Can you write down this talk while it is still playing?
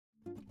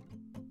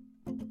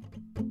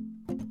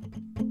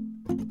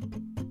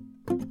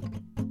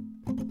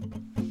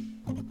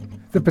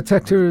The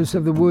Protectors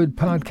of the Wood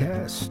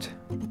podcast.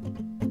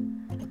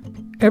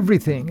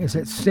 Everything is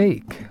at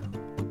stake.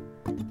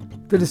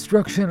 The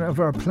destruction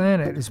of our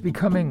planet is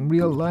becoming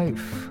real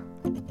life.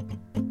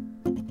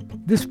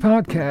 This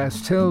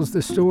podcast tells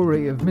the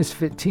story of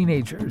misfit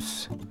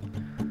teenagers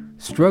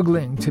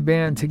struggling to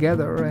band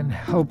together and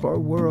help our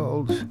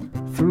world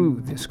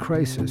through this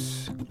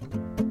crisis.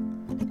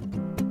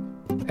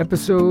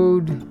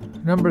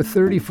 Episode number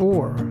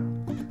 34.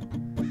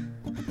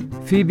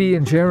 Phoebe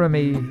and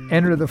Jeremy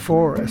enter the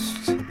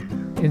forest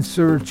in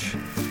search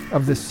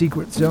of the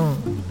secret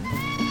zone.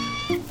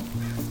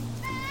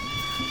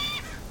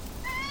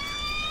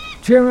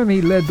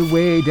 Jeremy led the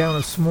way down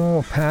a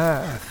small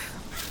path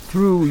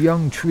through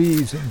young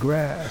trees and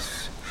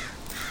grass.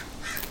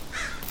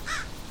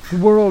 The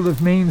world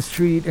of Main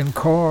Street and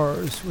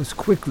cars was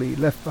quickly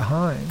left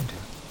behind.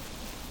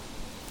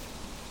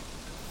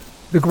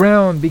 The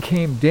ground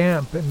became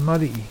damp and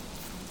muddy.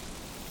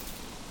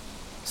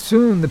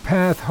 Soon the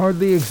path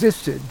hardly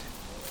existed,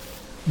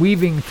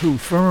 weaving through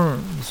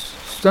ferns,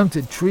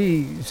 stunted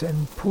trees,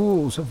 and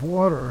pools of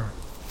water.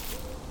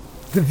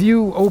 The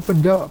view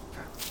opened up,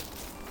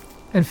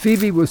 and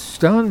Phoebe was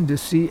stunned to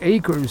see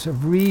acres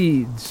of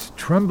reeds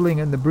trembling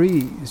in the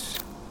breeze.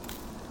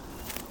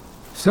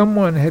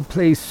 Someone had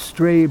placed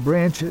stray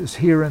branches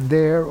here and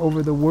there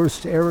over the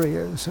worst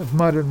areas of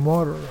mud and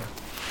water.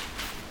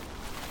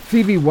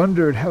 Phoebe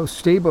wondered how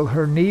stable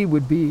her knee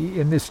would be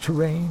in this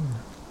terrain,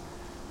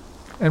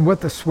 and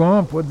what the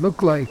swamp would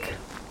look like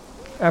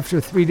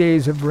after 3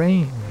 days of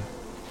rain.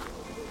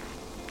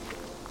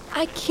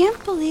 I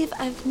can't believe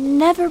I've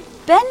never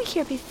been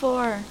here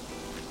before.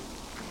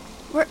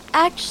 We're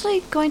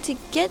actually going to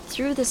get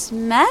through this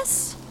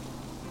mess?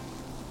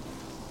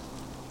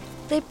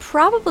 They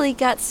probably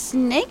got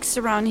snakes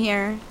around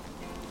here.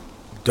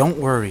 Don't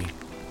worry.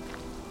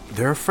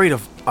 They're afraid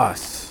of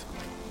us.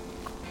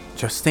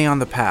 Just stay on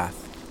the path.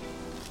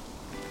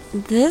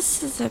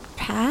 This is a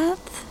path?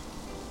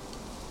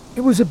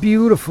 It was a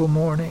beautiful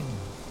morning.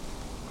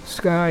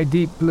 Sky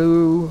deep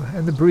blue,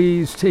 and the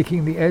breeze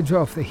taking the edge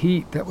off the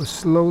heat that was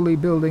slowly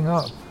building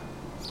up.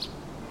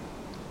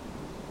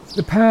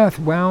 The path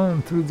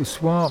wound through the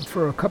swamp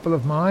for a couple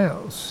of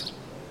miles,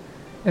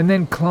 and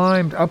then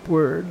climbed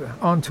upward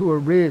onto a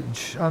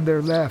ridge on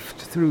their left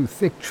through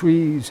thick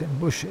trees and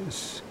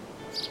bushes.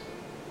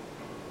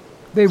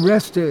 They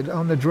rested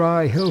on the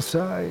dry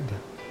hillside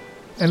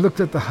and looked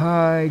at the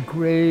high,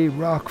 gray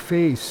rock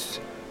face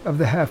of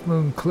the Half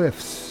Moon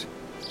Cliffs,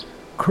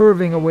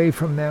 curving away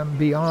from them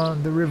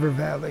beyond the river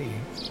valley.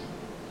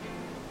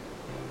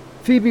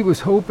 Phoebe was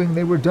hoping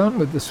they were done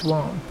with the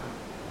swamp.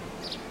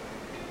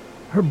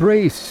 Her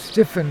brace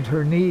stiffened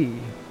her knee,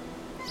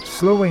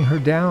 slowing her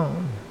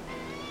down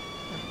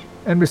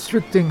and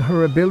restricting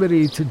her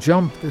ability to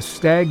jump the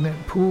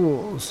stagnant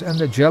pools and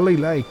the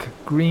jelly-like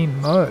green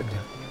mud.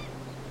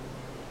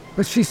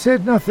 But she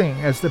said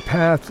nothing as the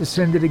path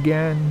descended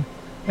again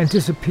and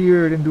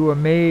disappeared into a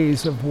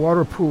maze of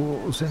water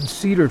pools and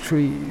cedar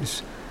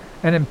trees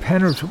and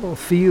impenetrable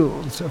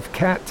fields of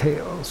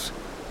cattails,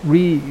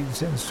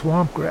 reeds, and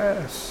swamp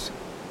grass.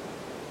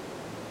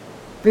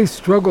 They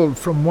struggled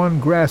from one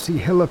grassy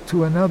hillock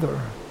to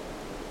another.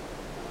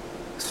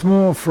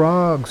 Small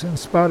frogs and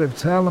spotted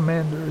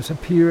salamanders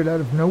appeared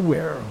out of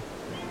nowhere,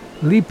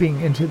 leaping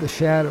into the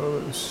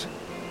shadows.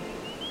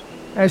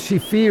 As she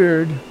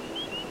feared,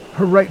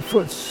 her right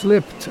foot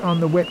slipped on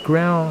the wet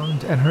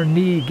ground and her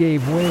knee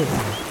gave way.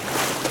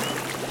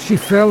 She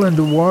fell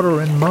into water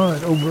and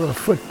mud over a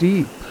foot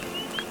deep.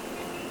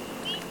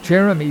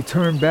 Jeremy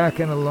turned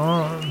back in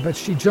alarm, but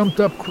she jumped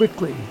up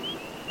quickly,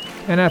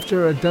 and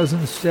after a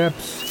dozen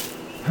steps,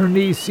 her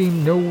knee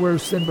seemed no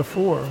worse than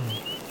before.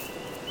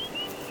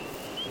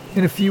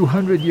 In a few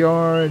hundred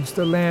yards,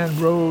 the land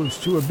rose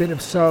to a bit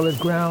of solid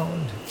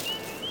ground.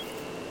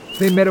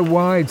 They met a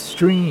wide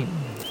stream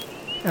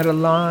at a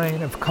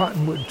line of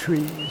cottonwood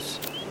trees.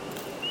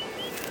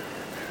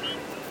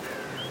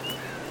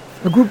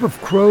 A group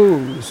of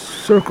crows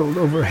circled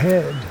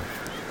overhead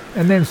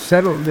and then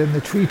settled in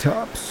the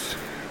treetops.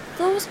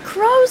 Those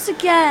crows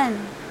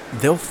again!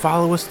 They'll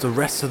follow us the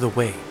rest of the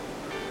way.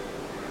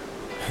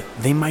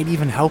 They might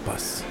even help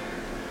us.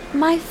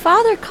 My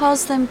father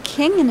calls them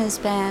King in his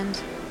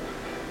band.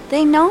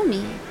 They know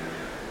me.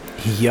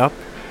 Yup.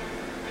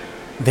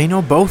 They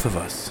know both of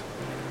us.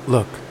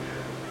 Look.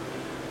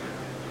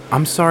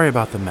 I'm sorry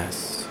about the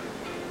mess.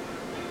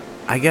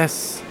 I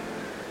guess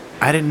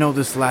I didn't know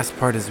this last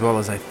part as well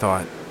as I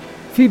thought.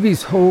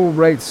 Phoebe's whole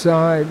right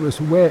side was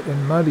wet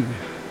and muddy.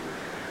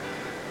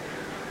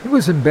 It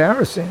was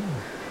embarrassing,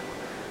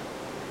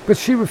 but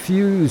she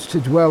refused to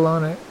dwell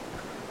on it.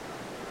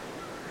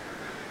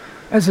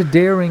 As a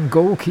daring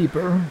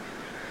goalkeeper,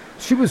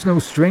 she was no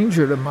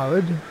stranger to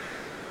mud.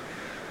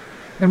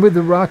 And with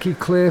the rocky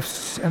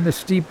cliffs and the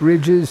steep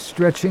ridges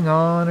stretching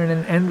on in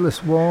an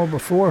endless wall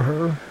before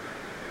her,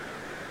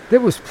 there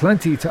was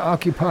plenty to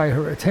occupy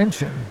her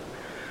attention.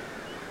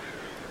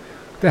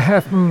 The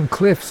Half Moon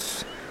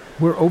Cliffs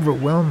were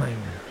overwhelming.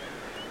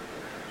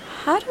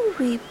 How do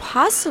we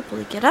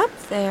possibly get up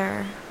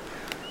there?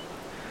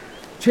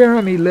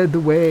 Jeremy led the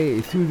way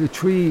through the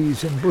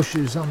trees and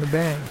bushes on the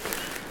bank,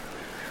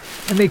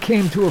 and they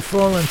came to a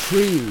fallen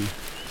tree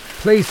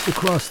placed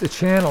across the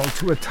channel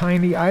to a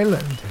tiny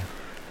island.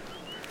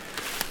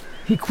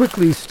 He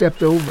quickly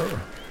stepped over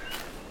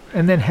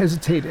and then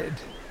hesitated,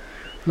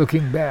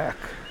 looking back.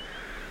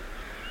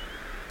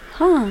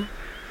 Huh.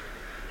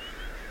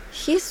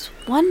 He's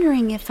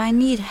wondering if I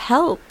need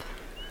help.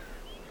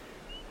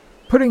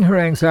 Putting her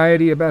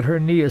anxiety about her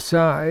knee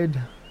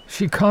aside,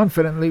 she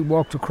confidently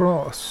walked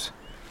across.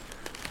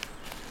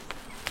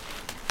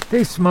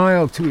 They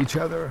smiled to each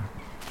other.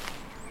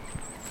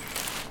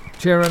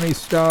 Jeremy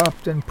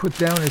stopped and put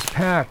down his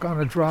pack on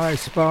a dry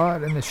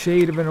spot in the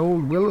shade of an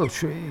old willow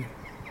tree.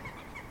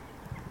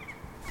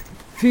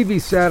 Phoebe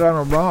sat on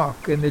a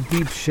rock in the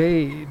deep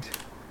shade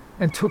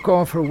and took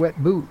off her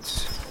wet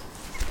boots.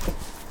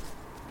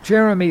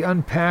 Jeremy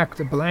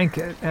unpacked a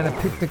blanket and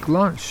a picnic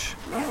lunch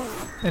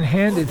and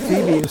handed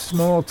Phoebe a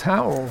small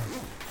towel.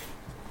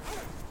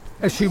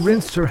 As she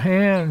rinsed her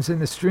hands in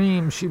the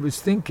stream, she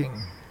was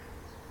thinking,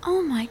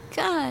 Oh my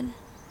God.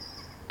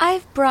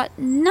 I've brought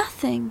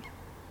nothing.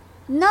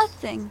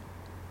 Nothing.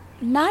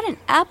 Not an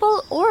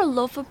apple or a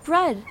loaf of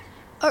bread,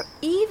 or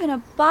even a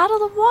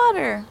bottle of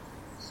water.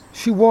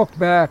 She walked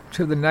back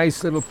to the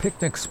nice little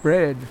picnic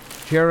spread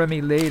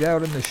Jeremy laid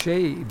out in the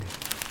shade.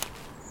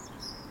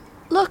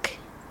 Look,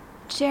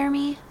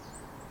 Jeremy.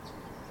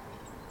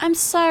 I'm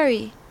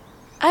sorry.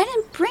 I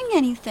didn't bring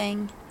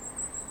anything.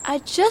 I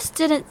just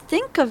didn't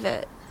think of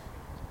it.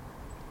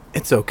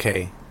 It's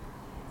okay.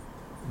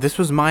 This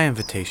was my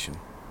invitation.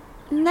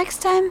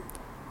 Next time,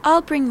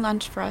 I'll bring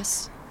lunch for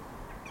us.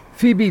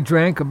 Phoebe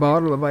drank a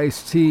bottle of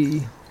iced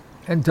tea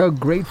and dug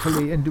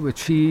gratefully into a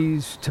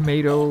cheese,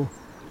 tomato,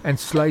 and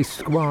sliced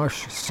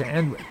squash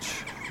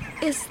sandwich.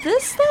 Is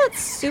this that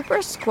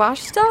super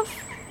squash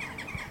stuff?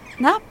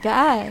 Not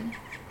bad.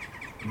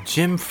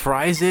 Jim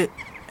fries it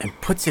and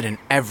puts it in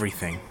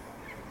everything.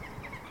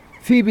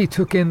 Phoebe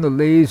took in the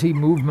lazy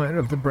movement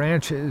of the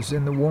branches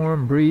in the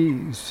warm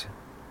breeze,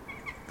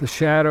 the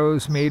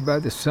shadows made by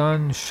the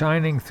sun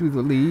shining through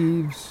the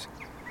leaves,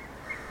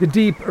 the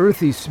deep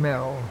earthy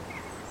smell.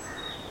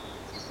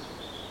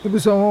 It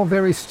was all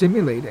very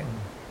stimulating,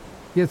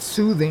 yet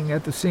soothing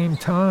at the same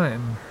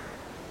time,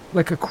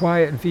 like a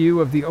quiet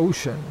view of the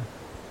ocean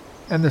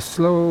and the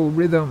slow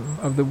rhythm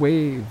of the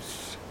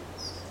waves.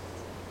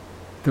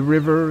 The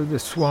river, the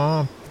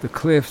swamp, the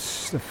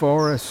cliffs, the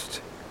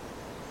forest.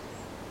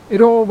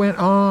 It all went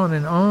on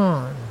and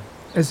on,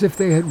 as if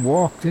they had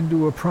walked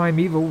into a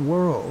primeval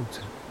world.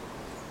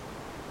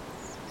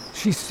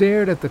 She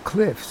stared at the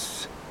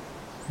cliffs,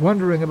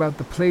 wondering about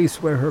the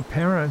place where her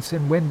parents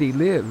and Wendy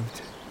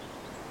lived,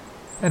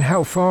 and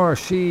how far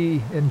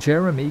she and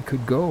Jeremy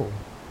could go.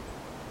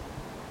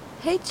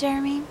 Hey,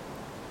 Jeremy.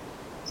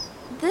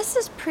 This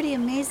is pretty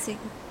amazing.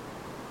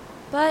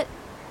 But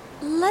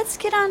let's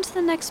get on to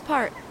the next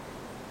part.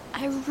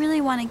 I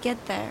really want to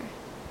get there.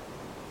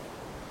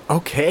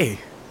 Okay.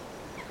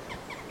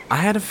 I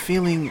had a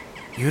feeling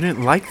you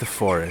didn't like the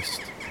forest,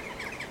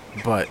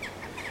 but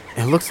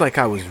it looks like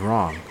I was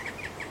wrong.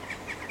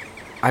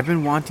 I've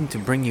been wanting to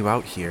bring you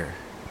out here.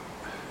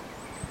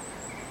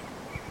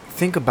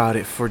 Think about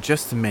it for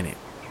just a minute.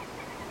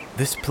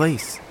 This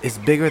place is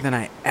bigger than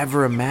I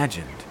ever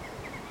imagined,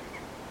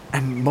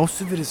 and most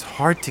of it is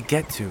hard to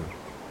get to.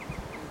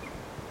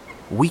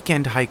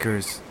 Weekend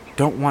hikers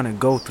don't want to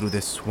go through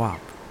this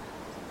swamp.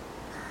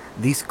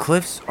 These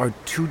cliffs are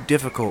too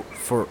difficult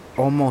for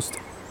almost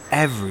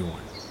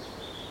everyone.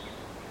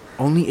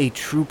 Only a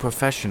true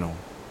professional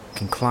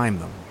can climb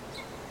them.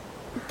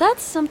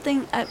 That's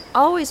something I've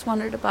always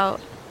wondered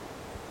about.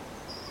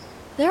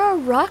 There are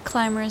rock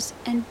climbers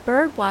and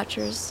bird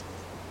watchers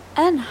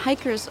and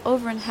hikers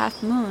over in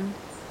Half Moon,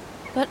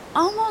 but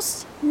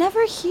almost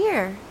never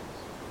here.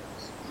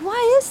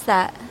 Why is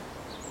that?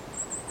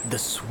 The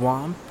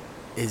swamp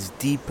is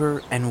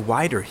deeper and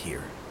wider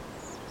here,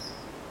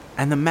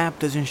 and the map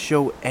doesn't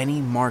show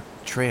any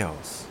marked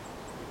trails.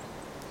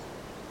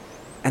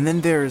 And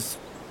then there's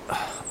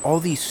all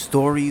these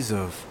stories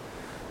of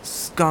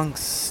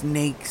skunks,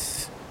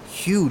 snakes,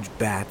 huge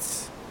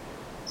bats,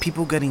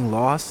 people getting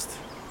lost.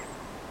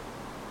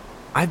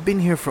 I've been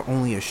here for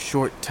only a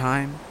short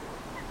time,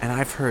 and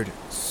I've heard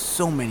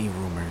so many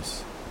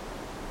rumors.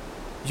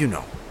 You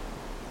know,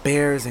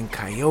 bears and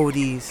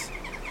coyotes,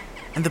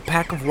 and the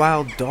pack of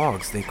wild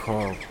dogs they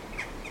call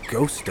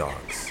ghost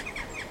dogs.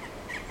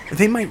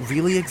 They might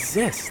really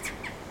exist.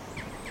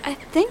 I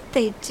think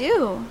they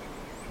do.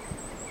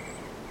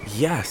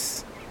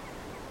 Yes.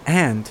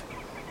 And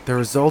the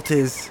result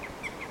is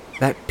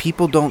that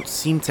people don't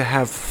seem to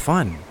have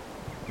fun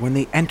when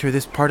they enter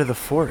this part of the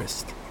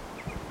forest.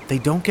 They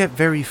don't get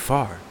very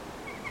far.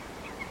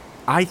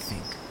 I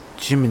think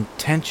Jim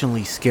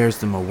intentionally scares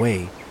them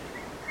away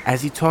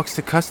as he talks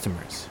to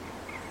customers.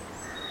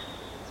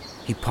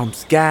 He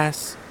pumps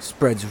gas,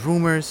 spreads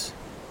rumors,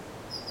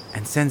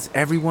 and sends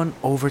everyone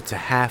over to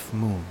Half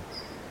Moon,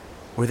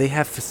 where they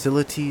have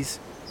facilities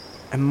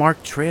and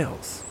marked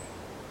trails.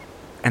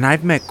 And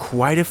I've met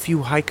quite a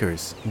few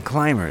hikers and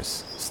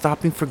climbers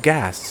stopping for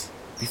gas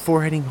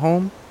before heading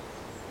home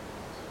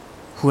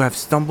who have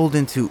stumbled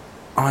into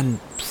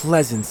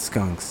unpleasant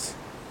skunks.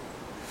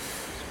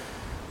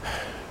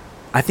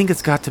 I think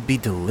it's got to be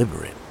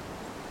deliberate.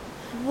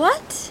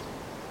 What?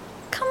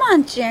 Come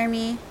on,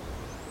 Jeremy.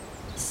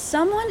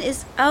 Someone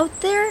is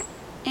out there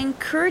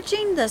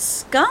encouraging the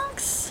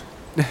skunks?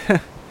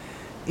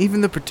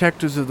 Even the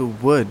protectors of the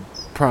wood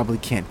probably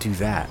can't do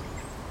that.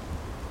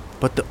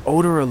 But the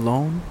odor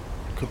alone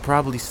could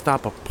probably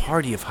stop a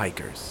party of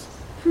hikers.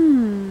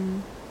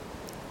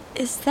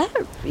 Is that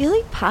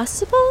really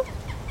possible?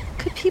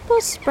 Could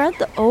people spread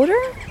the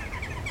odor?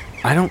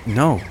 I don't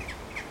know.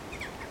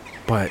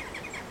 But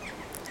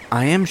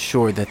I am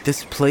sure that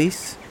this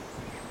place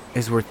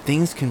is where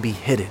things can be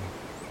hidden.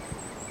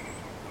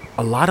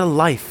 A lot of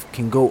life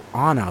can go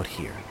on out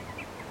here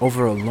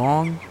over a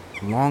long,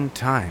 long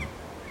time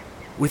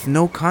with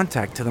no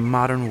contact to the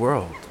modern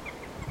world.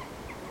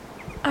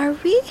 Are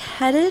we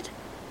headed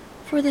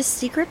for the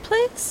secret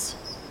place?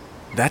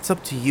 That's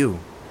up to you.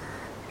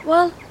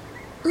 Well,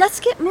 let's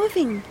get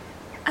moving.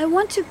 I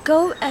want to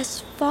go as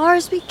far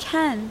as we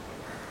can,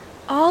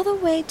 all the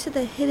way to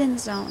the hidden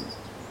zone.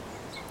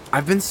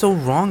 I've been so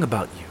wrong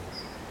about you.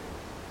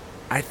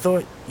 I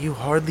thought you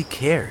hardly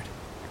cared.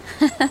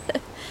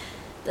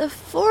 The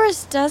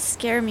forest does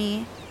scare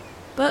me,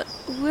 but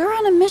we're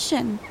on a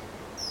mission,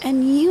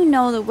 and you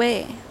know the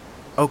way.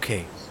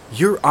 Okay,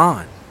 you're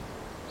on.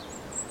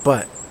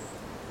 But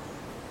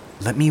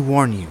let me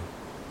warn you.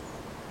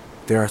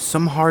 There are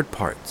some hard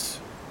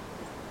parts.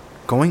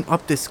 Going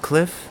up this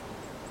cliff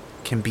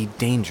can be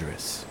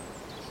dangerous.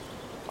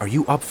 Are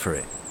you up for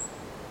it?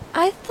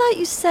 I thought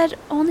you said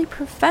only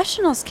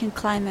professionals can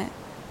climb it.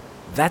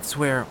 That's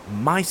where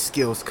my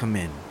skills come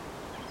in.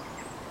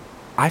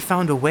 I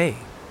found a way.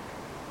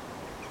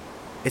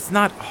 It's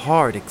not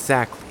hard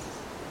exactly,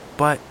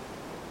 but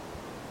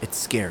it's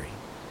scary.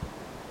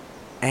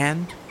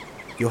 And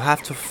you'll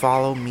have to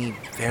follow me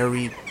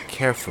very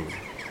carefully.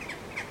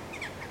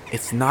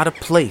 It's not a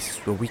place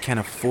where we can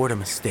afford a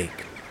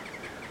mistake.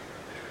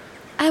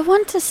 I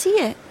want to see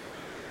it.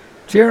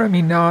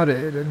 Jeremy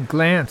nodded and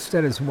glanced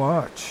at his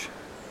watch.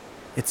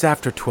 It's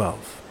after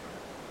 12.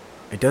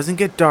 It doesn't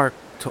get dark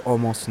till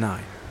almost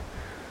 9.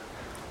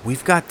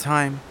 We've got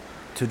time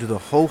to do the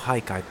whole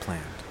hike I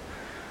planned.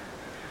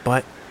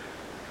 But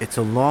it's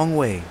a long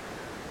way.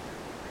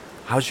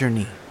 How's your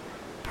knee?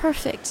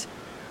 Perfect.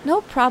 No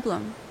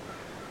problem.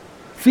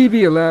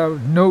 Phoebe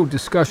allowed no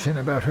discussion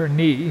about her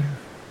knee,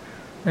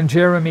 and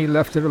Jeremy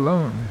left it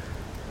alone.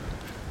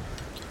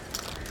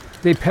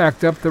 They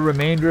packed up the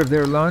remainder of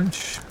their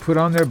lunch, put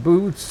on their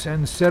boots,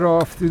 and set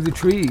off through the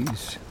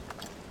trees.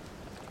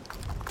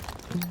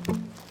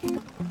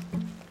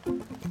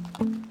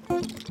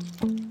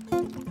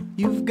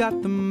 You've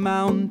got the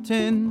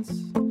mountains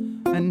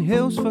and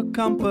hills for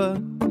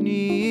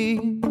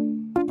company.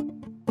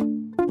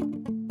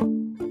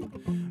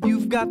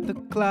 You've got the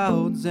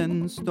clouds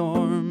and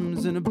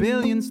storms and a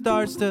billion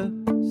stars to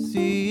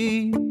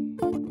see.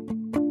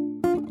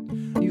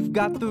 You've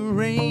got the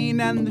rain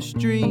and the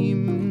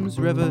streams,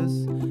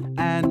 rivers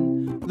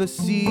and the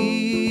seas.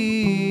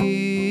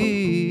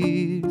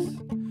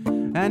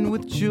 And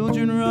with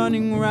children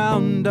running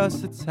round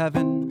us, it's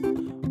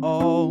heaven,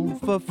 all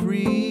for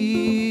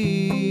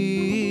free.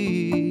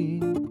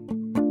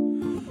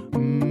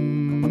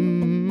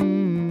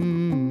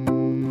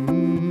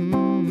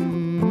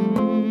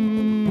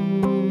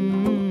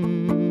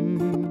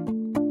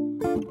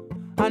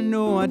 I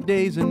know our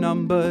days are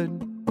numbered,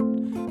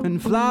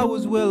 and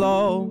flowers will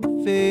all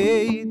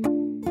fade,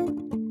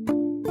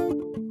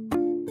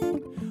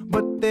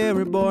 but they're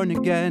reborn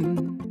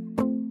again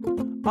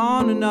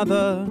on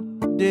another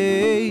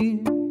day.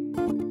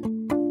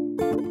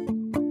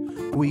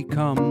 We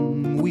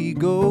come, we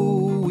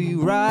go, we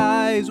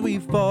rise, we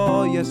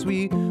fall, yes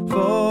we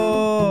fall,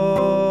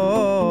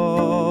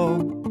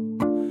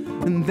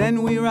 and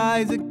then we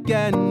rise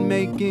again,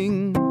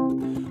 making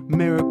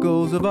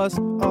miracles of us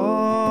all.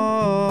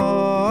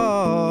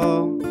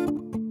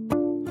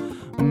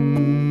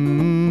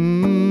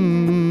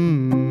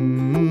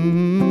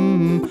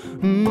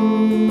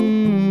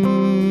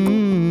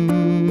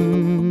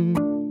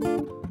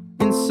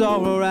 In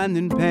sorrow and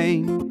in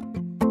pain,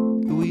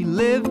 we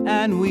live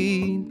and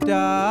we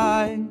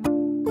die,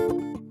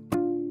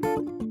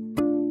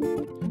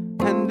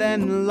 and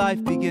then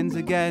life begins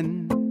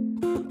again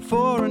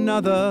for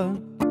another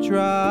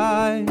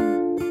try.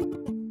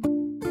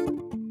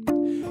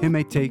 It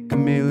may take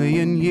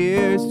 1,000,000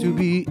 years to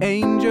be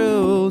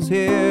angels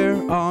here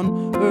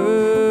on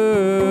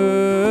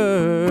earth,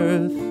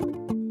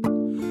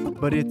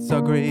 but it's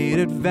a great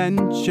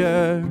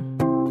adventure,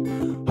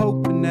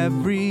 hope in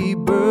every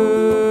birth.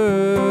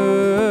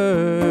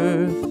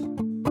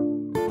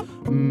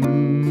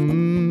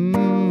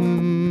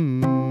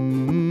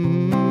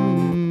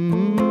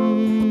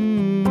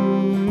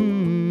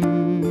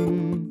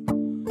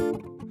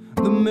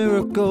 The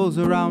miracles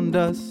around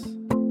us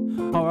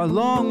are a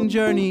long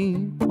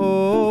journey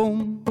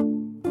home.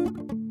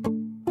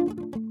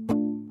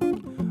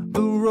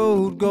 The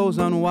road goes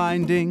on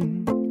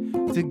winding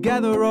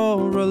together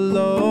or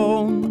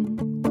alone.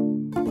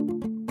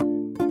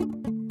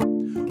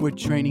 We're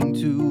training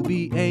to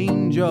be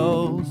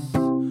angels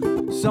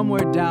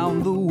somewhere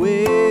down the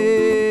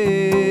way.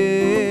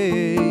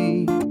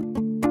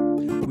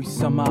 We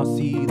somehow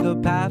see the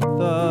path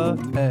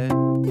ahead.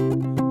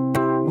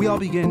 We all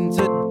begin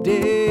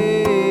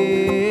today.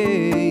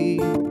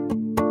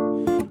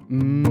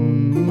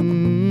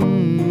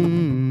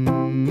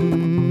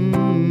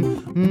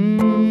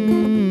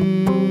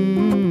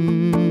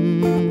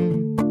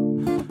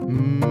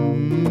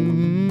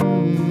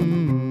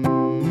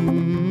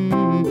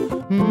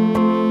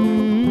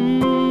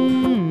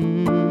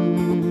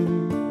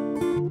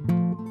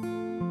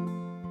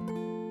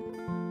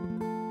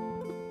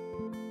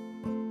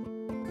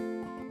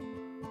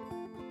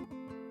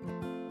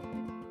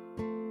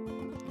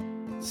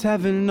 It's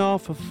heaven all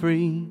for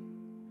free,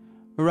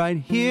 right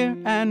here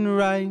and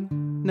right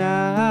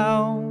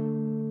now.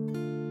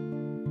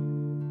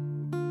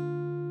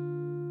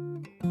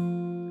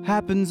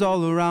 Happens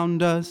all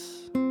around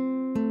us,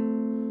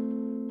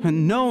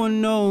 and no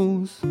one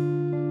knows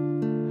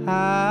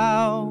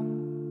how.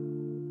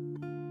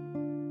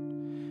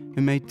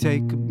 It may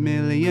take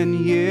 1,000,000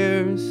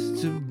 years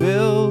to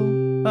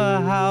build a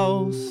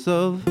house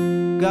of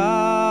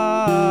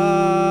God,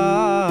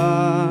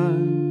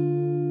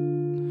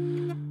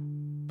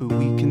 but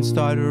we can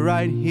start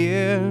right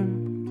here.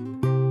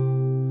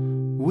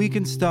 We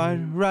can start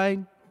right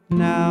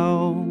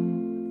now.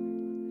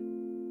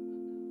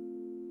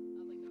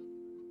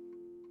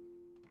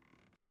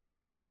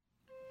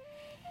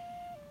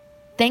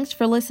 Thanks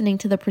for listening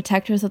to the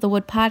Protectors of the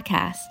Wood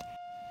podcast.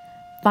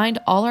 Find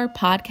all our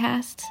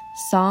podcasts,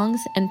 songs,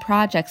 and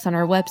projects on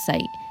our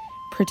website,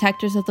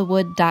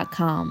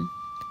 protectorsofthewood.com.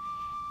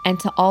 And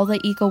to all the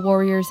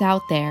eco-warriors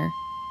out there,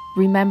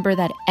 remember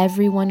that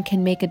everyone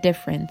can make a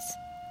difference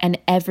and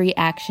every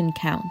action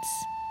counts.